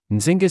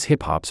Nzingha's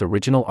hip-hop's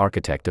original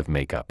architect of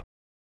makeup.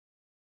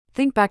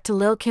 Think back to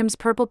Lil' Kim's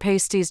purple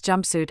pasties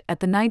jumpsuit at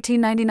the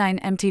 1999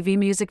 MTV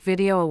Music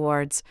Video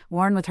Awards,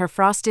 worn with her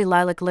frosty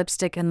lilac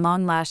lipstick and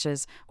long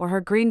lashes, or her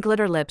green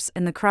glitter lips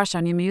in the Crush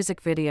on You music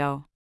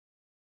video.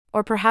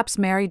 Or perhaps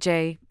Mary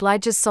J.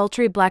 Blige's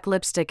sultry black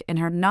lipstick in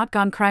her Not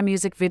Gone Cry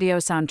music video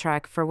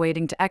soundtrack for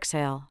Waiting to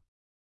Exhale.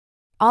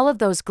 All of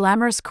those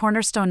glamorous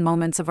cornerstone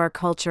moments of our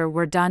culture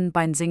were done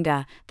by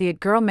Nzingha, the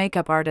it-girl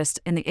makeup artist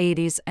in the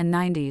 80s and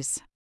 90s.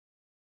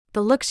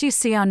 The looks you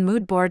see on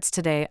mood boards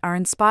today are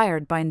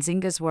inspired by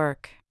Nzingha's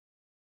work.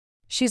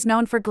 She's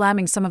known for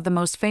glamming some of the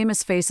most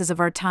famous faces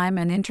of our time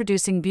and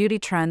introducing beauty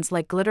trends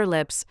like glitter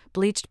lips,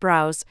 bleached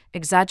brows,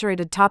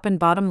 exaggerated top and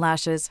bottom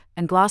lashes,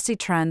 and glossy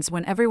trends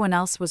when everyone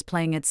else was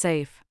playing it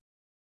safe.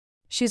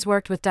 She's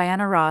worked with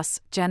Diana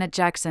Ross, Janet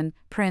Jackson,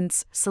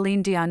 Prince,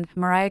 Celine Dion,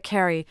 Mariah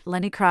Carey,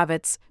 Lenny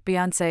Kravitz,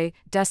 Beyoncé,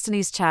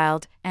 Destiny's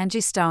Child,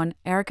 Angie Stone,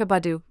 Erykah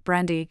Badu,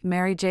 Brandy,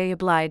 Mary J.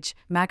 Blige,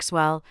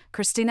 Maxwell,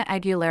 Christina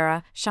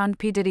Aguilera, Sean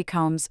P. Diddy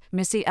Combs,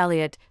 Missy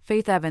Elliott,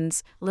 Faith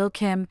Evans, Lil'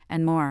 Kim,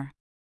 and more.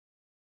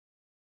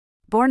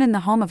 Born in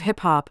the home of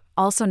hip-hop,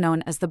 also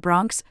known as the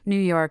Bronx, New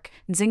York,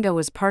 Nzingha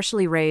was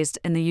partially raised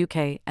in the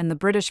UK and the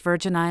British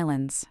Virgin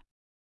Islands.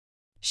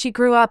 She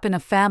grew up in a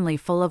family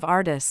full of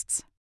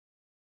artists.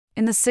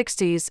 In the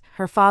 60s,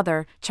 her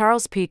father,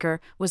 Charles Peaker,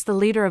 was the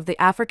leader of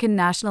the African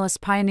nationalist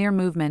pioneer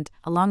movement,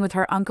 along with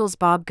her uncles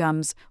Bob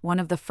Gums, one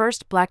of the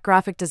first black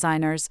graphic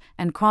designers,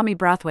 and Kwame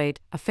Brathwaite,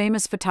 a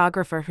famous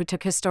photographer who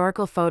took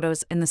historical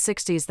photos in the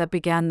 60s that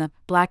began the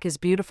Black is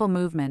Beautiful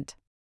movement.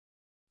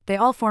 They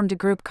all formed a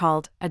group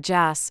called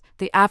AJAS,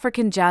 the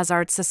African Jazz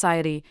Arts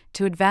Society,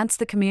 to advance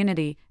the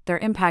community. Their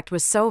impact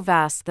was so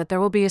vast that there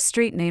will be a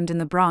street named in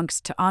the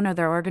Bronx to honor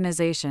their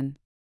organization.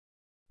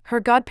 Her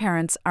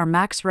godparents are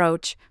Max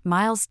Roach,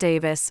 Miles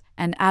Davis,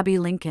 and Abby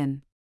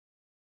Lincoln.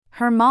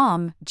 Her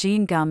mom,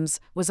 Jean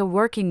Gums, was a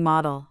working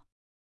model.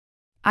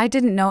 "I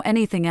didn't know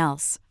anything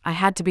else, I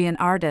had to be an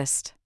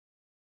artist."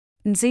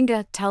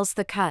 Nzingha tells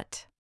The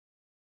Cut.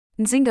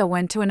 Nzingha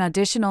went to an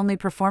audition-only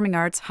performing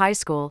arts high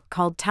school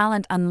called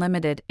Talent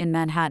Unlimited in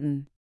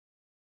Manhattan.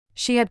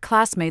 She had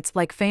classmates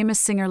like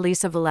famous singer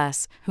Lisa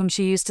Velez, whom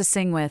she used to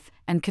sing with,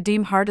 and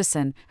Kadeem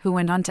Hardison, who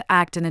went on to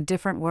act in A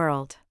Different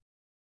World.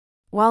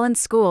 While in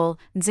school,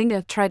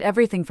 Nzingha tried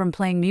everything from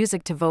playing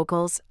music to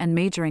vocals and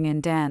majoring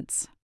in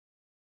dance.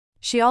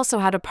 She also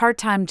had a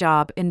part-time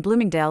job in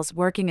Bloomingdale's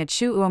working at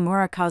Shu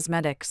Uemura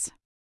Cosmetics.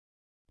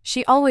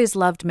 She always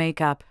loved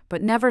makeup,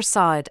 but never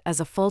saw it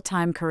as a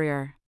full-time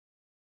career.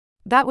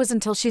 That was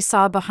until she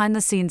saw a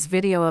behind-the-scenes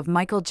video of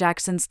Michael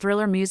Jackson's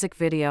Thriller music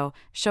video,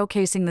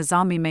 showcasing the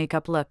zombie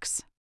makeup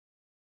looks.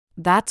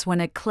 That's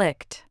when it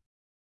clicked.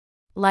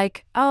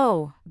 Like,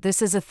 oh,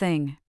 this is a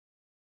thing.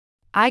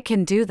 I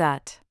can do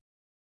that.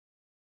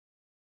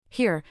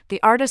 Here,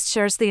 the artist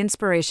shares the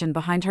inspiration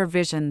behind her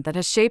vision that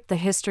has shaped the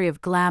history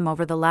of glam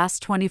over the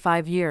last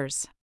 25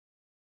 years.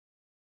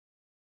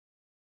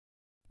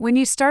 When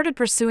you started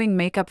pursuing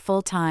makeup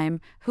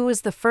full-time, who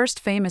was the first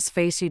famous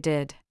face you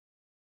did?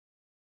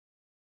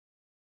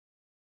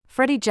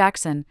 Freddie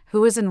Jackson,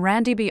 who was an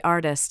Randy B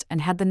artist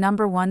and had the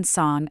 #1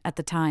 song at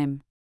the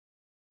time.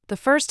 The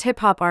first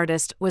hip-hop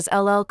artist was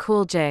LL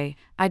Cool J.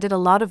 I did a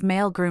lot of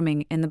male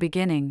grooming in the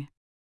beginning.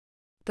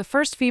 The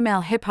first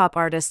female hip-hop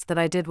artist that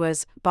I did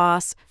was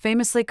Boss,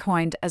 famously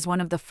coined as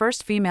one of the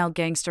first female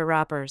gangster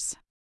rappers.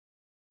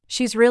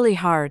 She's really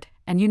hard,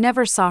 and you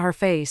never saw her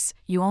face,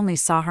 you only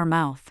saw her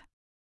mouth.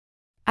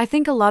 I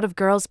think a lot of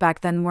girls back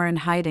then were in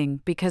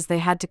hiding because they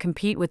had to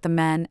compete with the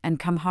men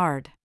and come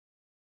hard.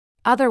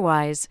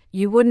 Otherwise,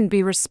 you wouldn't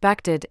be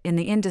respected in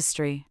the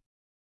industry.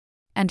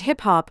 And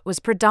hip-hop was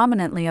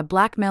predominantly a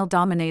black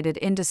male-dominated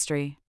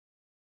industry.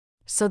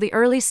 So the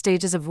early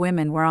stages of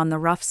women were on the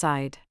rough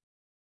side.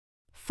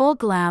 Full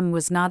glam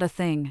was not a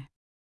thing.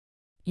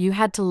 You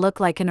had to look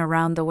like an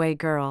around-the-way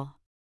girl.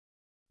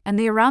 And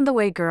the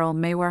around-the-way girl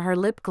may wear her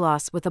lip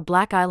gloss with a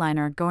black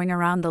eyeliner going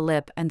around the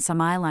lip and some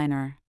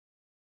eyeliner.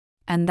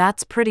 And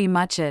that's pretty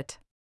much it.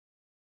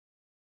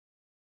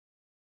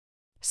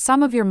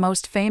 Some of your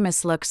most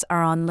famous looks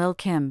are on Lil'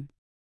 Kim.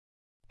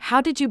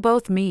 How did you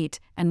both meet,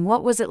 and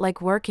what was it like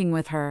working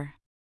with her?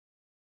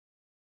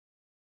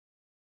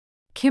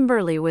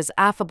 Kimberly was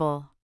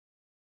affable.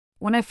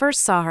 When I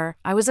first saw her,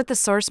 I was at the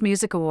Source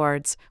Music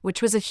Awards,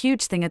 which was a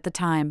huge thing at the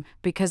time,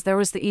 because there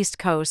was the East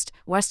Coast,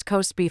 West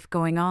Coast beef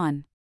going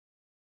on.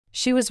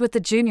 She was with the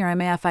Junior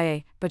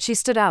MAFIA, but she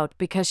stood out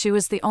because she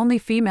was the only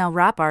female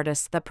rap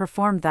artist that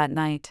performed that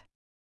night.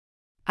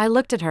 I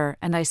looked at her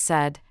and I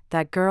said,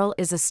 that girl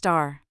is a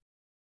star.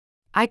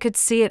 I could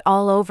see it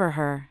all over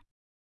her.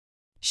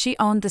 She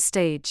owned the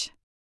stage.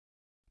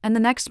 And the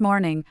next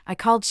morning, I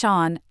called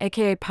Sean,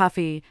 aka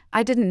Puffy.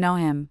 I didn't know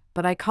him,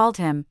 but I called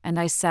him and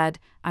I said,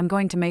 I'm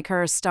going to make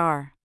her a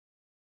star.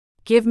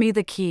 Give me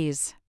the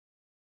keys.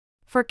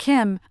 For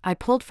Kim, I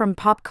pulled from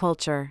pop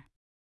culture.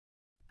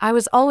 I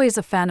was always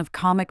a fan of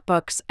comic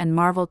books and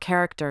Marvel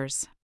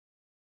characters.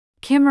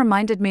 Kim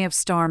reminded me of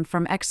Storm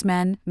from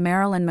X-Men,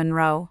 Marilyn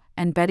Monroe,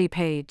 and Betty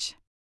Page.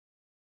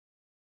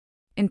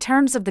 In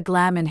terms of the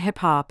glam in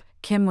hip-hop,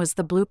 Kim was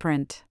the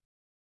blueprint.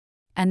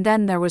 And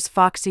then there was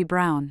Foxy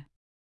Brown.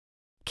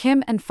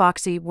 Kim and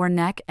Foxy were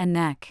neck and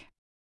neck.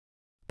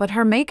 But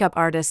her makeup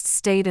artists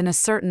stayed in a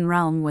certain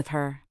realm with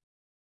her.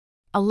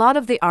 A lot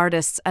of the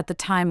artists at the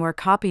time were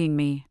copying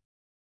me.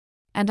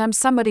 And I'm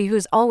somebody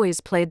who's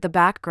always played the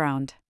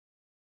background.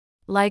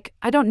 Like,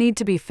 I don't need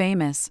to be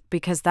famous,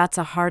 because that's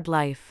a hard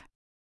life.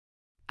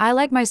 I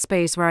like my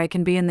space where I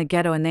can be in the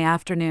ghetto in the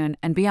afternoon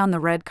and be on the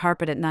red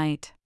carpet at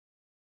night.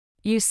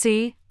 You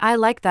see, I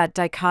like that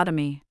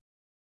dichotomy.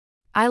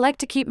 I like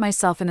to keep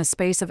myself in a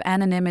space of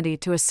anonymity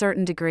to a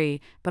certain degree,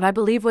 but I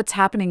believe what's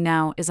happening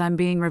now is I'm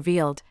being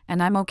revealed,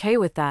 and I'm okay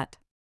with that.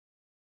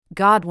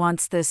 God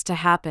wants this to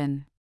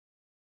happen.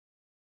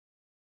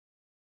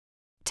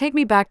 Take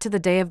me back to the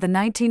day of the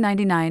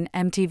 1999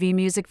 MTV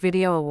Music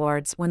Video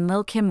Awards when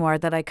Lil' Kim wore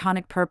that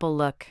iconic purple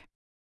look.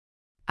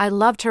 I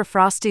loved her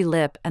frosty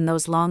lip and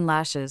those long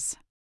lashes.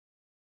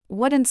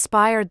 What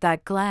inspired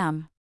that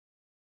glam?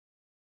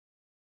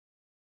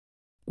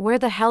 Where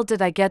the hell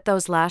did I get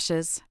those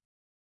lashes?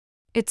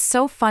 It's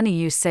so funny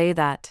you say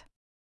that.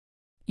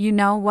 You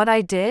know what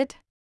I did?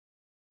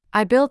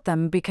 I built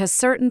them because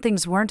certain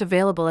things weren't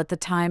available at the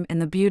time in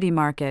the beauty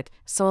market,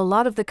 so a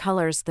lot of the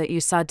colors that you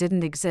saw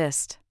didn't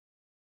exist.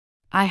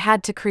 I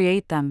had to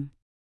create them.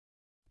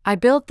 I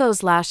built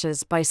those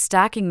lashes by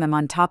stacking them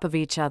on top of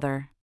each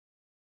other.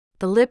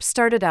 The lip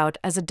started out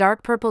as a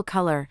dark purple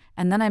color,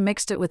 and then I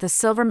mixed it with a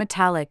silver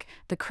metallic.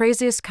 The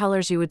craziest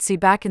colors you would see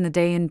back in the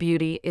day in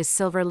beauty is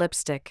silver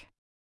lipstick.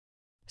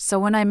 So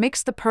when I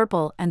mixed the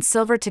purple and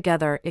silver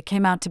together, it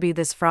came out to be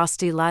this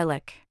frosty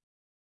lilac.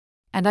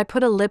 And I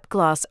put a lip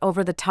gloss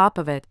over the top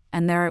of it,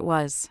 and there it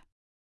was.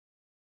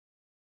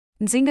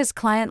 Nzingha's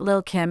client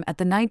Lil' Kim at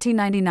the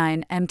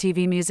 1999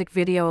 MTV Music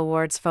Video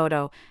Awards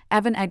photo,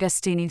 Evan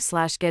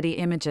Agostini/Getty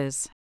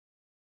Images.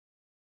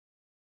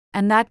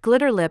 And that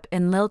glitter lip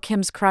in Lil'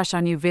 Kim's Crush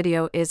on You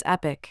video is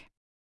epic.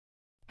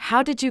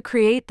 How did you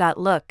create that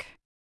look?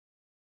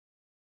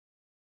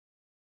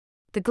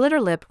 The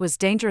glitter lip was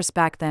dangerous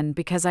back then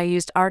because I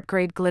used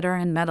art-grade glitter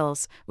and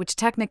metals, which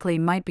technically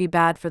might be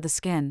bad for the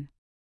skin.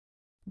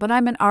 But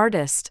I'm an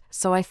artist,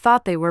 so I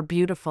thought they were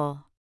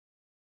beautiful.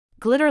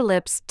 Glitter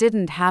lips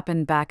didn't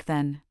happen back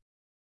then.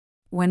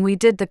 When we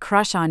did the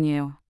Crush on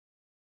You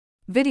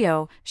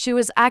video, she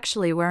was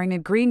actually wearing a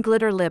green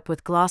glitter lip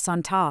with gloss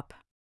on top.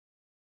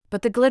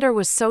 But the glitter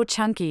was so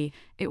chunky,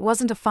 it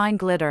wasn't a fine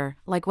glitter,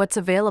 like what's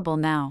available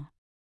now.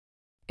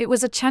 It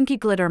was a chunky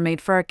glitter made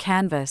for a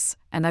canvas,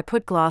 and I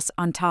put gloss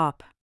on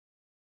top.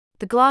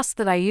 The gloss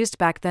that I used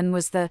back then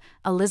was the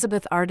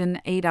Elizabeth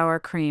Arden 8-Hour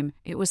Cream.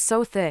 It was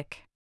so thick.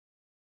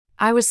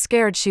 I was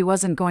scared she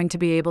wasn't going to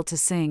be able to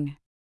sing.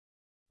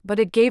 But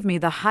it gave me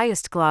the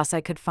highest gloss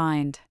I could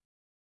find.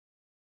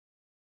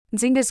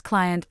 Nzingha's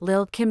client,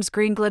 Lil' Kim's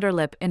green glitter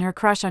lip in her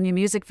Crush on You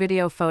music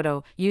video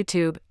photo,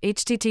 YouTube,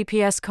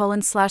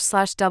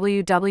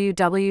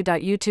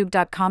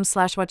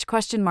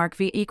 https://www.youtube.com/watch?mark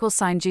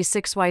v=sign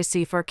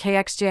G6YC for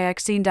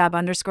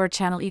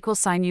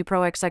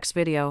KXJXCDAB_channel=UProXX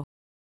video.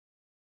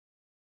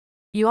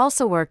 You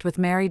also worked with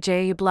Mary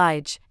J.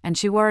 Blige, and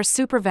she wore a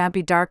super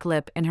vampy dark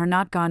lip in her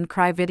Not Gone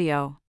Cry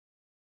video.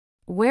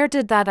 Where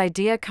did that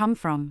idea come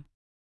from?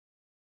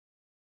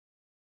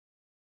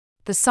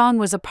 The song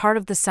was a part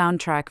of the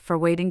soundtrack for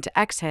Waiting to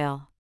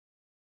Exhale.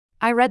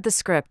 I read the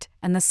script,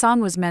 and the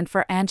song was meant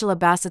for Angela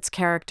Bassett's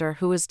character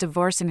who was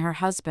divorcing her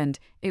husband.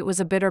 It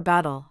was a bitter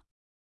battle.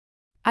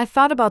 I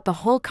thought about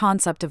the whole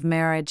concept of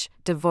marriage,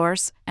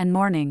 divorce, and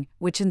mourning,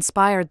 which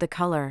inspired the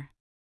color.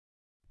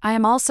 I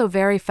am also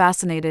very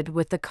fascinated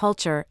with the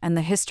culture and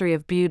the history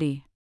of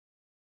beauty.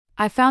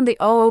 I found the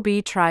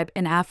OOB tribe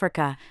in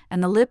Africa,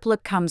 and the lip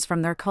look comes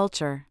from their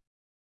culture.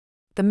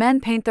 The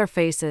men paint their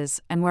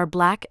faces and wear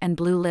black and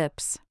blue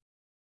lips.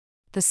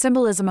 The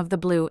symbolism of the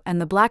blue and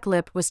the black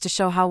lip was to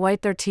show how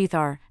white their teeth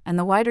are, and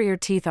the whiter your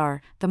teeth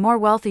are, the more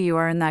wealthy you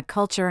are in that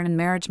culture and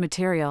marriage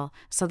material,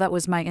 so that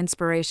was my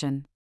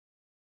inspiration.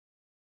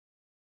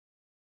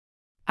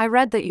 I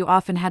read that you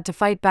often had to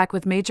fight back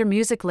with major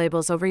music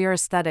labels over your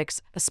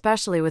aesthetics,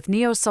 especially with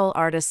neo-soul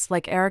artists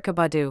like Erykah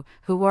Badu,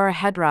 who wore a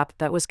head wrap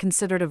that was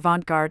considered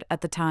avant-garde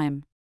at the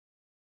time.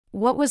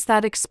 What was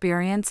that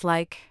experience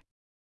like?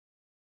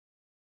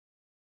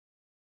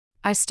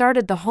 I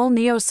started the whole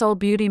neo-soul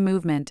beauty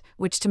movement,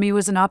 which to me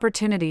was an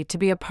opportunity to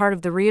be a part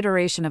of the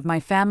reiteration of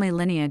my family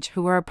lineage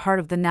who were a part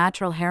of the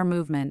natural hair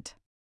movement.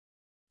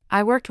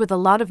 I worked with a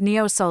lot of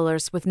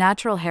neo-soulers with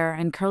natural hair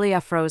and curly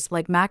afros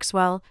like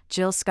Maxwell,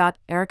 Jill Scott,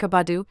 Erykah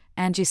Badu,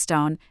 Angie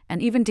Stone,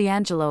 and even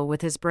D'Angelo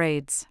with his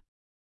braids.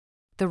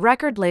 The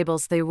record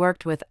labels they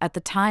worked with at the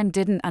time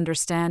didn't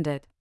understand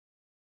it.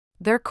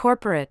 They're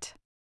corporate.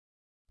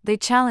 They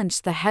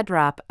challenged the head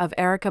wrap of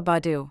Erykah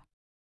Badu.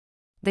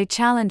 They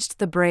challenged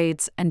the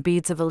braids and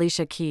beads of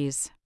Alicia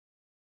Keys.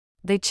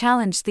 They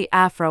challenged the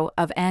afro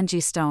of Angie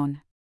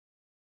Stone.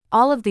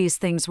 All of these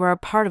things were a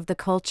part of the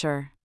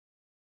culture.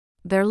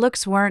 Their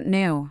looks weren't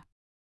new.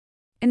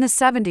 In the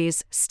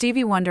 70s,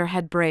 Stevie Wonder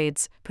had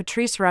braids,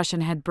 Patrice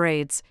Rushen had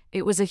braids.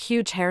 It was a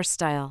huge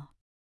hairstyle.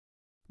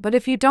 But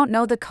if you don't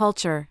know the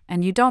culture,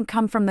 and you don't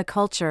come from the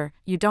culture,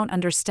 you don't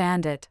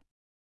understand it.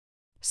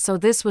 So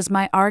this was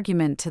my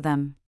argument to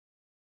them.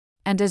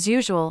 And as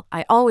usual,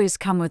 I always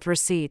come with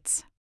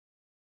receipts.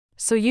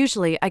 So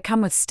usually I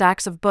come with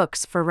stacks of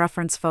books for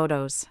reference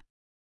photos.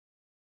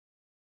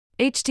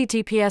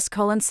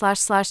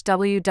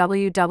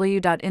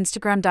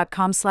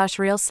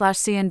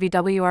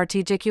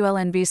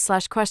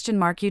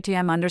 https://www.instagram.com/real/cnvwrtjqlnv/question_mark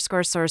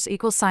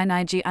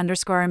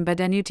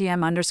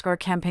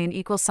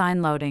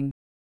UTM_ig_UTM_campaign=sign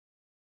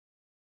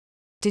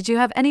Did you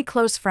have any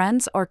close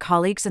friends or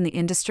colleagues in the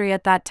industry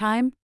at that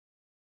time?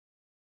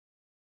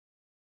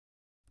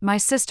 My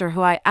sister,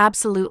 who I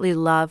absolutely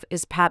love,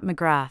 is Pat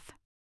McGrath.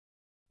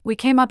 We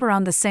came up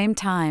around the same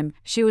time.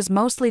 She was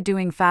mostly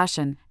doing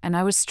fashion, and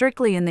I was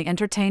strictly in the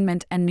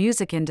entertainment and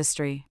music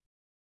industry.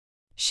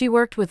 She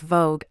worked with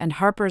Vogue and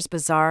Harper's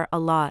Bazaar a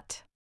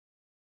lot.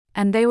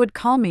 And they would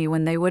call me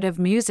when they would have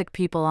music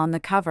people on the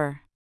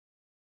cover.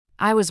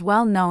 I was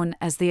well known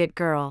as the It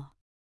Girl.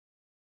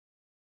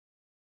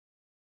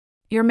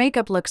 Your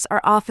makeup looks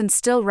are often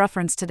still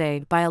referenced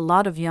today by a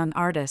lot of young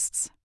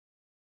artists.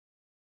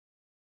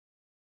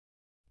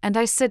 And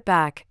I sit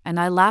back and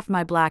I laugh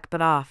my black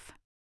butt off.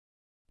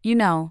 You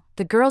know,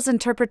 the girls'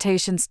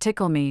 interpretations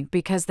tickle me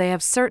because they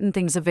have certain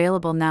things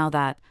available now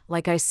that,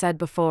 like I said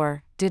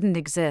before, didn't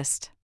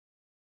exist.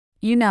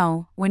 You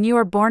know, when you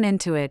are born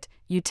into it,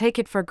 you take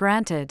it for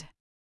granted.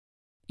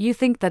 You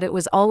think that it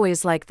was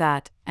always like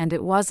that, and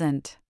it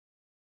wasn't.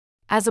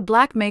 As a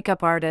black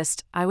makeup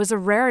artist, I was a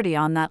rarity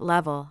on that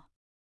level.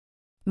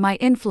 My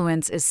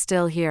influence is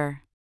still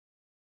here.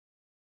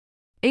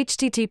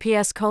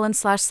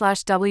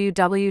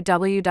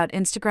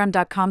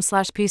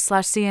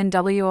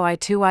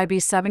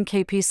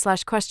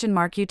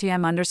 https://www.instagram.com/p/cnwoy2ib7kp/ig_mark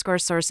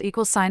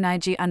UTM_source=sign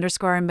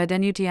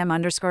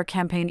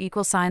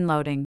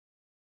IG_campaign=loading.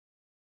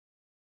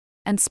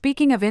 And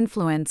speaking of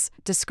influence,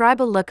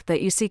 describe a look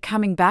that you see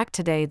coming back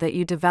today that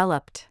you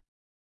developed.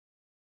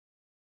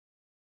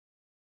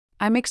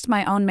 I mixed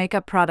my own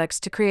makeup products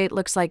to create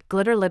looks like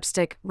glitter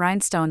lipstick,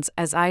 rhinestones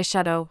as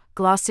eyeshadow,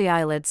 glossy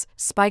eyelids,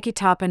 spiky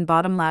top and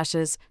bottom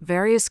lashes,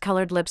 various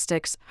colored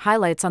lipsticks,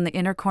 highlights on the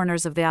inner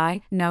corners of the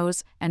eye,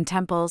 nose, and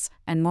temples,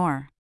 and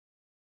more.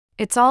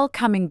 It's all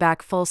coming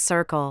back full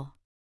circle.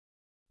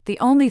 The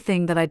only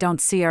thing that I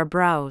don't see are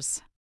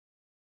brows.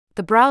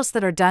 The brows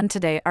that are done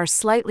today are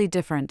slightly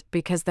different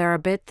because they're a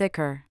bit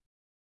thicker.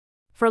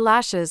 For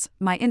lashes,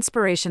 my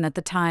inspiration at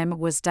the time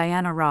was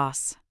Diana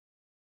Ross.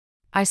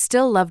 I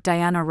still love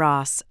Diana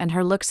Ross and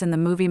her looks in the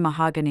movie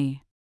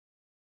Mahogany.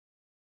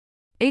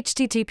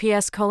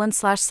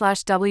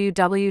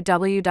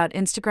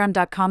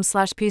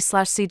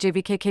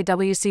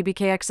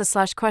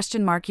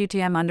 https://www.instagram.com/p/cjvkkWCBKKWCBKX/question mark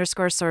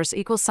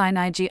UTM_source=sign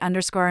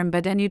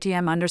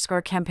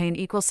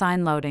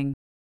IG_embed_campaign=sign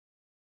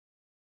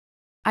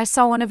I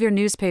saw one of your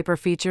newspaper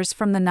features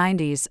from the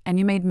 90s and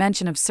you made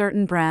mention of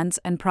certain brands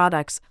and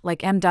products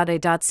like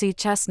M.A.C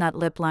Chestnut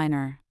Lip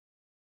Liner.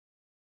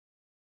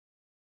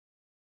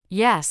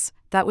 Yes,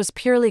 that was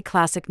purely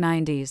classic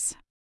 90s.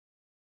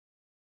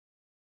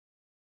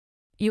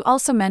 You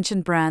also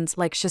mentioned brands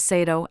like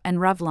Shiseido and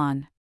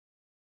Revlon.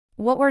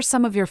 What were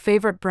some of your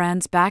favorite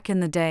brands back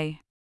in the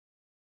day?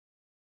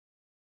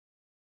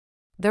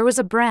 There was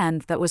a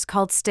brand that was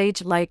called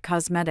Stage Light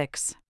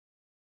Cosmetics.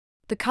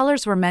 The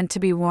colors were meant to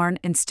be worn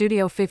in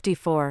Studio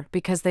 54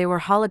 because they were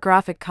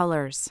holographic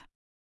colors.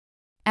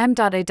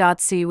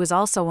 M.A.C was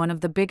also one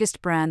of the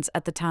biggest brands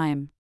at the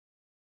time.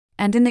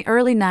 And in the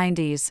early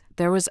 90s,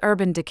 there was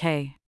Urban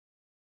Decay.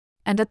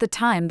 And at the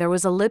time there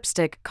was a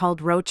lipstick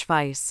called Roach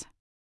Vice.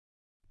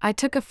 I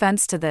took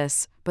offense to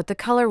this, but the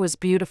color was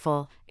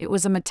beautiful, it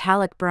was a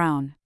metallic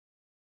brown.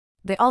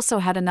 They also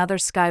had another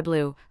sky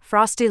blue,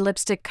 frosty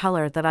lipstick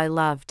color that I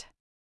loved.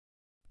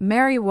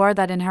 Mary wore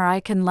that in her I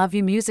Can Love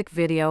You music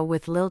video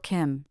with Lil'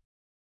 Kim.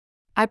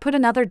 I put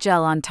another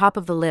gel on top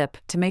of the lip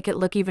to make it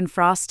look even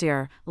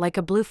frostier, like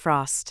a blue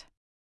frost.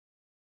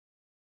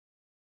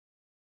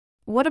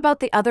 What about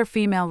the other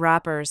female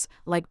rappers,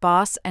 like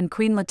Boss and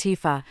Queen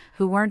Latifah,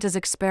 who weren't as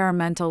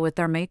experimental with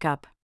their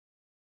makeup?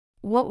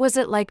 What was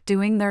it like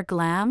doing their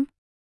glam?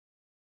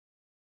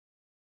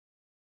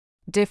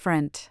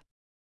 Different.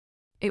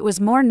 It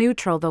was more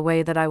neutral the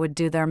way that I would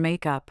do their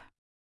makeup.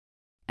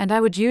 And I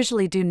would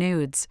usually do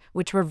nudes,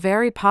 which were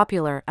very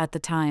popular at the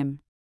time.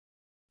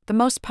 The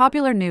most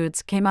popular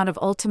nudes came out of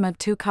Ultima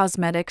 2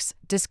 Cosmetics,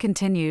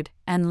 Discontinued,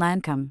 and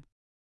Lancome.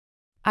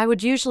 I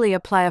would usually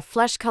apply a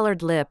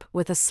flesh-colored lip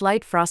with a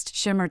slight frost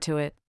shimmer to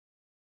it.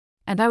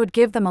 And I would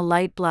give them a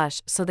light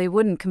blush so they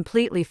wouldn't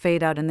completely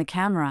fade out in the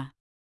camera.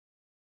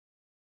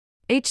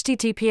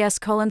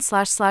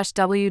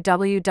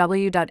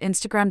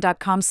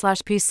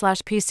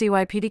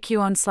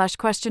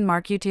 https://www.instagram.com/p/pcypdqon/question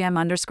mark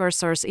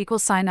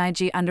UTM_source=sign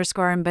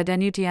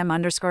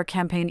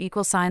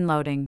IG_embed_UTM_campaign=sign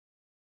loading.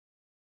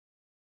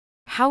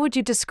 How would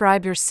you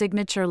describe your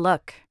signature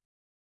look?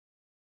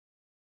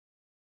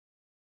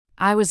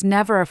 I was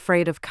never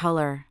afraid of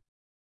color.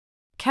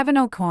 Kevin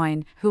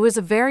O'Coin, who is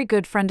a very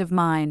good friend of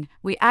mine,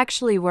 we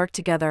actually worked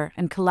together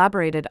and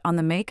collaborated on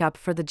the makeup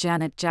for the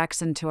Janet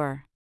Jackson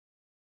tour.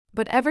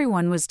 But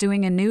everyone was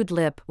doing a nude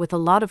lip with a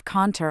lot of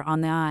contour on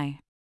the eye.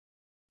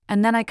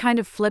 And then I kind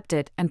of flipped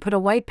it and put a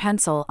white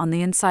pencil on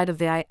the inside of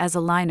the eye as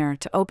a liner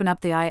to open up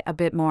the eye a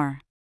bit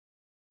more.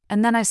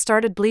 And then I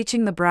started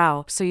bleaching the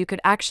brow so you could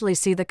actually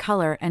see the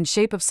color and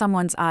shape of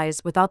someone's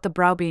eyes without the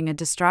brow being a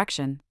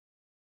distraction.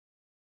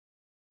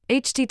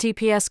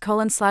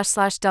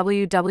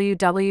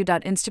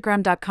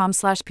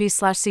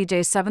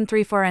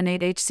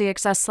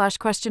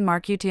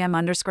 https://www.instagram.com/p/cj734nh6/?mark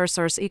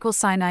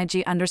UTM_source=sign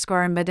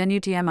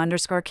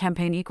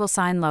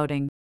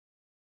IG_embed_UTM_campaign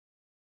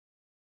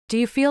Do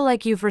you feel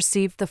like you've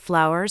received the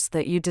flowers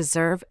that you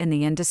deserve in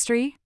the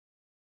industry?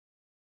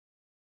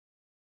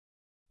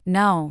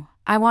 No,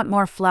 I want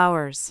more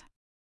flowers.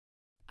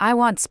 I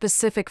want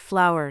specific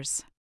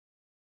flowers.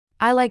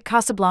 I like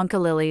Casablanca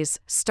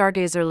lilies,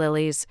 stargazer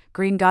lilies,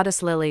 green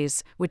goddess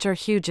lilies, which are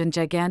huge and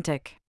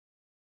gigantic.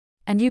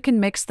 And you can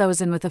mix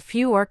those in with a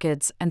few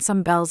orchids and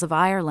some bells of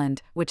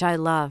Ireland, which I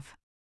love.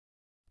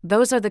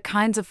 Those are the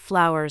kinds of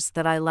flowers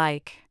that I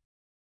like.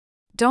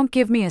 Don't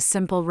give me a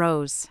simple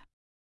rose.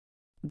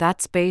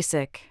 That's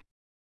basic.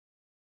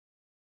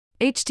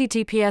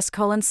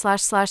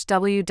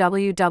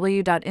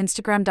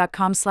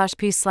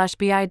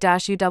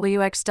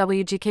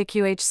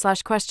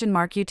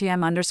 https://www.instagram.com/p/bi-uwxwgkqh/?mark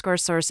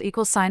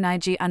UTM_source=sign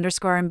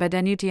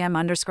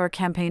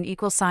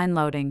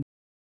IG_embed_UTM_campaign=loading.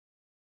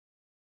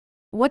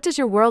 What does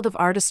your world of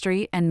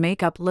artistry and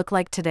makeup look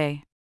like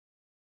today?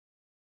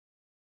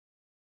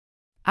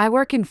 I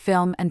work in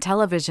film and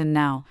television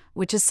now,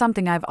 which is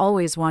something I've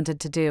always wanted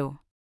to do.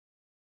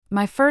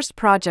 My first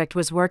project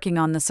was working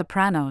on The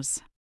Sopranos.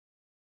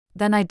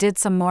 Then I did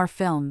some more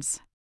films.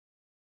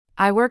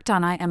 I worked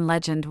on I Am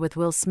Legend with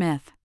Will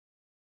Smith.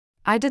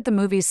 I did the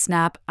movies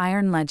Snap,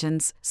 Iron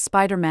Legends,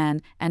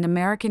 Spider-Man, and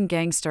American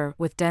Gangster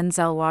with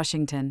Denzel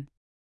Washington.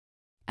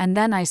 And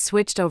then I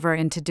switched over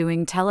into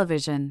doing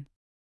television.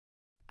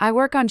 I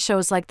work on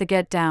shows like The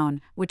Get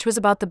Down, which was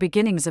about the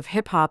beginnings of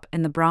hip-hop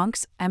in the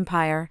Bronx,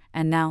 Empire,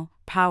 and now,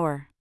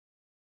 Power.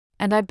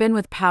 And I've been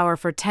with Power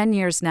for 10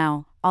 years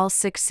now, all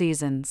 6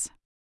 seasons.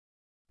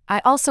 I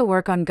also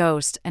work on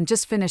Ghost and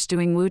just finished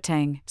doing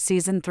Wu-Tang,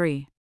 Season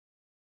 3.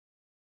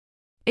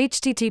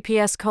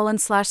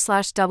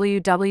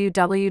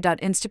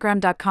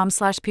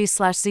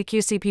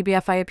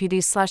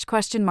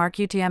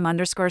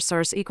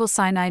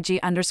 https://www.instagram.com/p/zqcpbfipd/?UTM_source=sign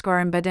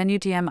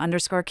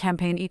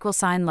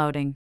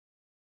IG_embed_UTM_campaign=loading